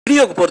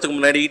வீடியோக்கு போறதுக்கு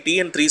முன்னாடி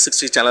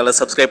TN360 சேனலை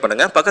சப்ஸ்கிரைப்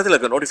பண்ணுங்க, பக்கத்துல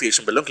இருக்க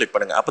நோட்டிஃபிகேஷன் பெல்லும் கிளிக்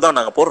பண்ணுங்க. அப்பதான்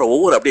நாங்க போடுற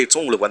ஒவ்வொரு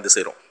அப்டேட்ஸும் உங்களுக்கு வந்து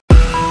சேரும்.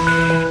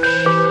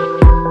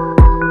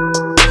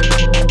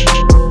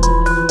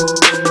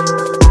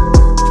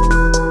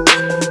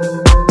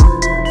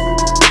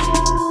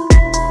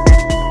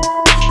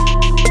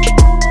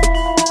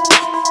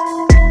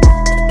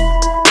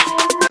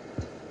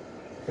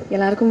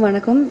 எல்லாருக்கும்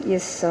வணக்கம்.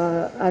 எஸ்,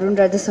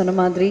 அருண் ராஜா சொன்ன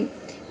மாதிரி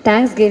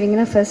தேங்க்ஸ்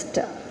கிவிங்னா ஃபர்ஸ்ட்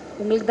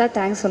உங்களுக்கு தான்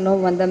தேங்க்ஸ்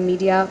சொன்னோம். வந்த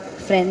media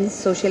friends,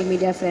 social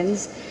media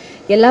friends,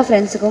 எல்லா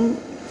ஃப்ரெண்ட்ஸுக்கும்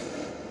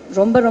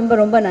ரொம்ப ரொம்ப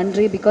ரொம்ப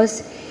நன்றி. பிகாஸ்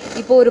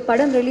இப்போது ஒரு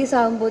படம் ரிலீஸ்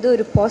ஆகும்போது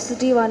ஒரு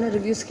பாசிட்டிவான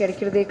ரிவ்யூஸ்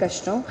கிடைக்கிறதே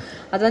கஷ்டம்.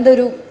 அது வந்து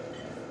ஒரு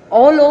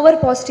ஆல் ஓவர்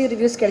பாசிட்டிவ்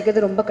ரிவ்யூஸ்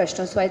கிடைக்கிறது ரொம்ப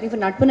கஷ்டம். ஸோ ஐ திங்க்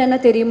இப்போ நட்புன்னு என்ன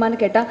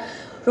தெரியுமான்னு கேட்டால்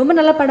ரொம்ப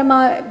நல்ல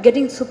படமாக,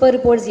 கெட்டிங் சூப்பர்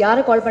ரிப்போர்ட்ஸ்,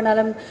 யாரை கால்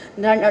பண்ணாலும்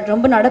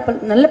ரொம்ப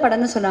நல்ல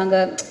படம்னு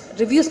சொன்னாங்க,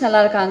 ரிவ்யூஸ்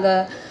நல்லா இருக்காங்க.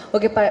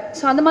 ஓகே,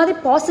 ஸோ அந்த மாதிரி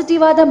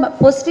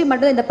பாசிட்டிவ்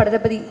மட்டும் இந்த படத்தை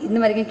பற்றி இன்ன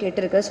வரைக்கும்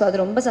கேட்டிருக்கு. ஸோ அது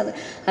ரொம்ப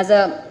as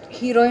a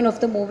heroine of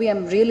the movie I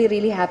am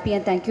really happy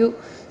and thank you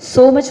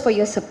so much for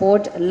your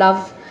support,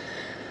 love.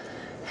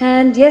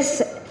 And S,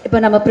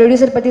 இப்போ நம்ம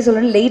ப்ரொடியூசர் பற்றி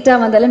சொல்லணும், லேட்டாக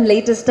வந்தாலும்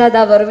லேட்டஸ்ட்டாக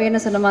தான்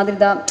வருவேன்னு சொன்ன மாதிரி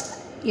தான்.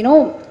 யூனோ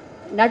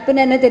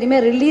நட்புன்னு என்ன தெரியுமே,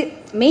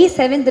 May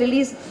 7th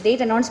release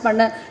date announce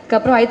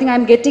பண்ணதுக்கப்புறம் I think I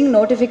am getting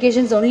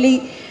notifications only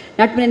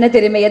நட்புன்னு என்ன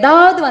தெரியுமே,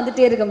 ஏதாவது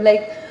வந்துகிட்டே இருக்கும்.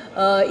 லைக்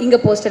இங்கே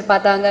போஸ்டர்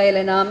பார்த்தாங்க,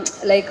 இல்லைனா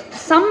like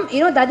some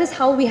that is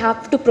how we have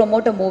to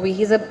promote a movie.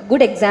 Is a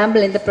good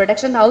example. இந்த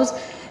production house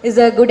is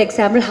a good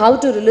example how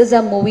to release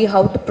a movie,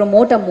 how to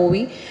promote a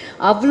movie.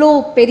 அவ்வளோ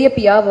பெரிய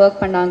PR work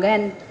பண்ணாங்க.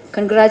 And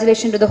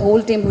congratulation to the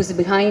whole team who is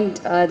behind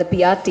the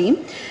PR team.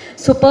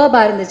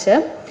 சூப்பர்பாக இருந்துச்சு.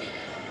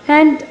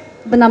 And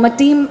இப்போ நம்ம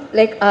team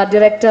like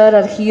director,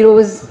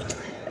 heroes,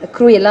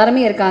 crew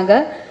எல்லாருமே இருக்காங்க.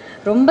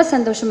 ரொம்ப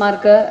சந்தோஷமாக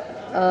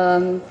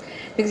இருக்குது.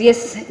 பிகாஸ்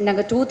எஸ்,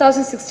 நாங்கள்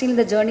 2016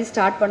 இந்த ஜேர்னி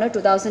ஸ்டார்ட் பண்ணோம்.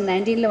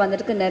 2019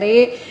 வந்துருக்கு நிறைய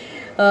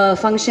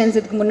ஃபங்க்ஷன்ஸ்,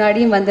 இதுக்கு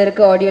முன்னாடியும்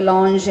வந்திருக்கு, ஆடியோ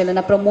லான்ச்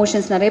இல்லைனா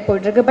ப்ரொமோஷன்ஸ் நிறைய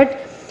போய்ட்டுருக்கு. பட்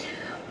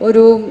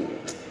ஒரு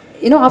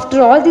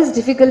ஆஃப்டர் ஆல் தீஸ்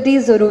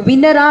டிஃபிகல்ட்டிஸ் ஒரு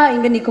வின்னராக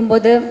இங்கே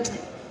நிற்கும்போது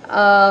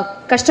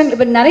கஷ்டங்கள்,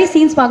 இப்போ நிறைய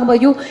சீன்ஸ் பார்க்கும்போது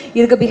ஐயோ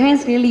இதுக்கு பிஹைண்ட்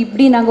ஸ்க்ரீனில்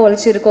இப்படி நாங்கள்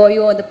உழைச்சிருக்கோம்,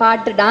 ஐயோ அந்த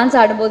பாட்டு டான்ஸ்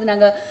ஆடும்போது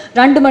நாங்கள்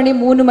 2 மணி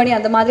 3 மணி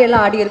அந்த மாதிரி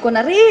எல்லாம் ஆடி இருக்கோம்.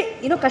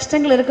 நிறைய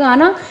கஷ்டங்கள் இருக்குது.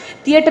 ஆனால்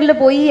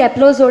தியேட்டரில் போய்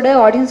அப்ளோஸோட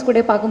ஆடியன்ஸ்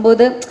கூட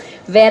பார்க்கும்போது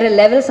வேறு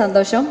லெவல்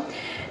சந்தோஷம்.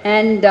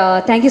 And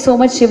thank you so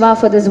much Siva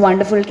for this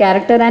wonderful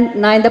character. And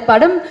நான் இந்த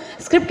படம்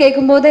ஸ்கிரிப்ட்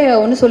கேட்கும்போதே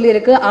ஒன்று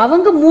சொல்லியிருக்கு,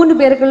 அவங்க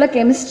 3 பேருக்குள்ள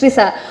கெமிஸ்ட்ரி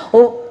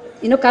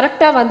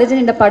கரெக்டாக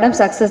வந்துச்சுன்னு இந்த படம்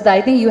சக்ஸஸ் தான்.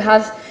 ஐ திங்க் யூ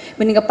ஹாவ்,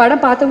 இப்போ நீங்கள்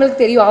படம் பார்த்தவங்களுக்கு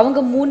தெரியும், அவங்க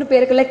 3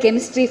 பேருக்குள்ள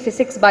கெமிஸ்ட்ரி,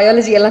 ஃபிசிக்ஸ்,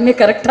 பயாலஜி எல்லாமே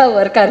கரெக்டாக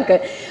ஒர்க்காக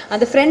இருக்குது.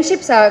 அந்த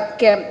ஃப்ரெண்ட்ஷிப்ஸ்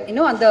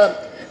அந்த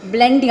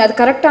பிளெண்டிங், அது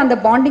கரெக்டாக, அந்த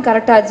பாண்டிங்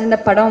கரெக்டாக ஆச்சு. இந்த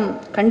படம்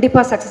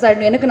கண்டிப்பாக சக்ஸஸ்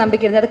ஆகிடும் எனக்கு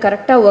நம்பிக்கை இருந்தது. அது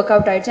கரெக்டாக ஒர்க்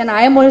அவுட் ஆகிடுச்சு. அண்ட்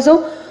ஐ எம் ஆல்சோ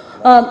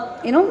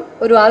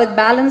ஒரு அதுக்கு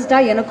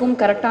பேலன்ஸ்டாக எனக்கும்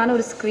கரெக்டான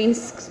ஒரு ஸ்க்ரீன்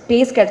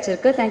ஸ்பேஸ்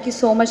கிடச்சிருக்கு. Thank you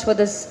so much for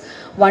this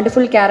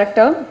wonderful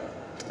character.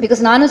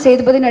 Because நானும்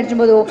சேதுபதி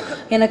நடிக்கும்போது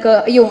எனக்கு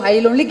ஐயோ ஐ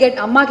வில் ஒன்லி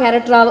கெட் அம்மா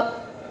கேரக்டராக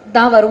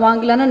தான்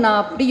வருவாங்களான்னு நான்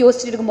அப்படி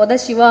யோசிச்சுட்டு இருக்கும்போது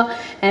தான் சிவா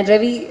அண்ட்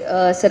ரவி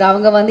சார்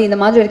அவங்க வந்து இந்த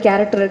மாதிரி ஒரு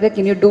கேரக்டர் இருக்குது,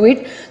 can you do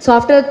it. So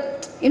after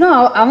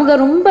அவங்க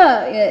ரொம்ப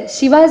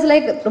சிவா இஸ்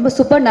லைக் ரொம்ப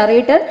சூப்பர்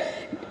நரேட்டர்.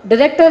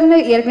 டிரெக்டர்னு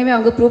ஏற்கனவே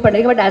அவங்க ப்ரூவ்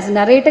பண்ணிருக்கேன். But as a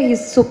narrator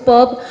he's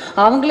super.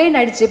 அவங்களே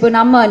நடிச்சு இப்போ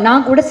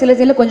நான் கூட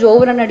சில கொஞ்சம்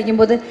ஓவராக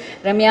நடிக்கும்போது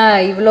ரம்யா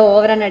இவ்வளோ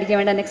ஓவராக நடிக்க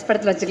வேண்டாம், நெக்ஸ்ட்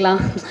படத்தில்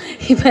வச்சுக்கலாம்,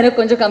 இப்போ எனக்கு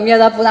கொஞ்சம்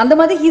கம்மியாக தான் போகுது, அந்த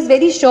மாதிரி ஹீ இஸ்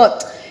வெரி ஷோர்.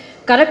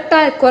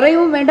 கரெக்டாக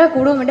குறையவும் வேண்டாம்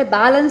கூடவும் வேண்டாம்,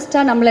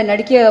 பேலன்ஸ்டாக நம்மளை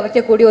நடிக்க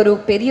வைக்கக்கூடிய ஒரு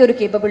பெரிய ஒரு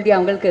கேப்பபிலிட்டி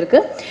அவங்களுக்கு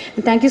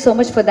இருக்குது. Thank you so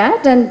much for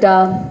that. And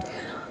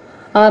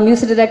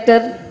music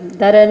director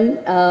தரன்,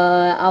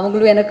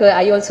 அவங்களும் எனக்கு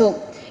ஐ ஆல்சோ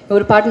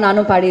ஒரு பாட்டு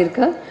நானும்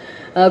பாடியிருக்கேன்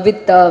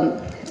வித்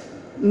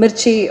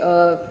மிர்ச்சி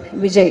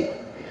விஜய்,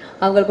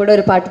 அவங்க கூட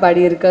ஒரு பாட்டு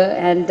பாடியிருக்கு.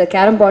 And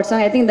carrom pot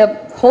song, I think இந்த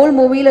ஹோல்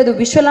மூவியில் அது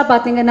விஷுவலாக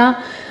பார்த்தீங்கன்னா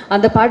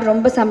அந்த பாட்டு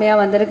ரொம்ப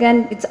செம்மையாக வந்திருக்கு.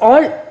 அண்ட் இட்ஸ்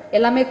ஆல்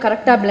எல்லாமே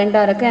கரெக்டாக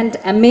பிளெண்டாக இருக்குது. And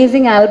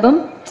amazing album.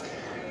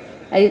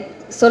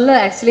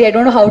 Actually I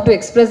don't know how to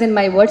express in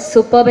my words.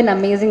 Superb and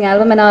amazing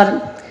album. And our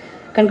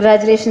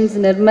congratulations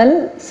Nirmal,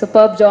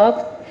 superb job.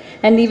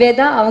 And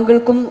Niveda,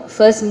 avangalukkum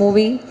first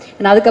movie.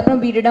 And adukapram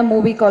we did a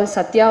movie called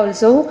Satya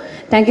also.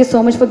 Thank you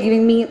so much for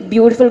giving me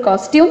beautiful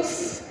costumes.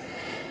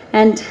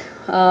 And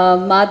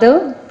Madhav,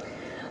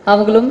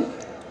 avangalum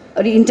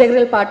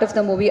integral part of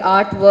the movie,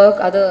 artwork,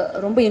 other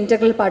romba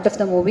integral part of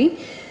the movie.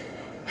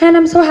 And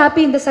I'm so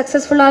happy in the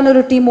successful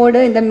team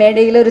order in the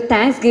மேடையில் ஒரு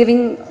thanks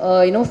giving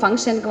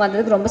ஃபங்க்ஷனுக்கு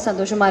வந்ததுக்கு ரொம்ப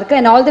சந்தோஷமாக இருக்குது.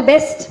 And all the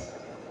best.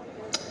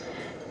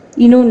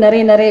 இன்னும்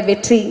நிறைய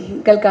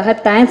வெற்றிகளுக்காக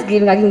thanks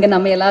கிவிங்காக இங்கே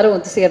நம்ம எல்லாரும்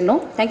வந்து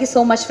சேரணும். Thank you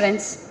so much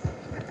friends.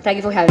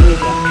 Thank you for having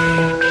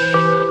me.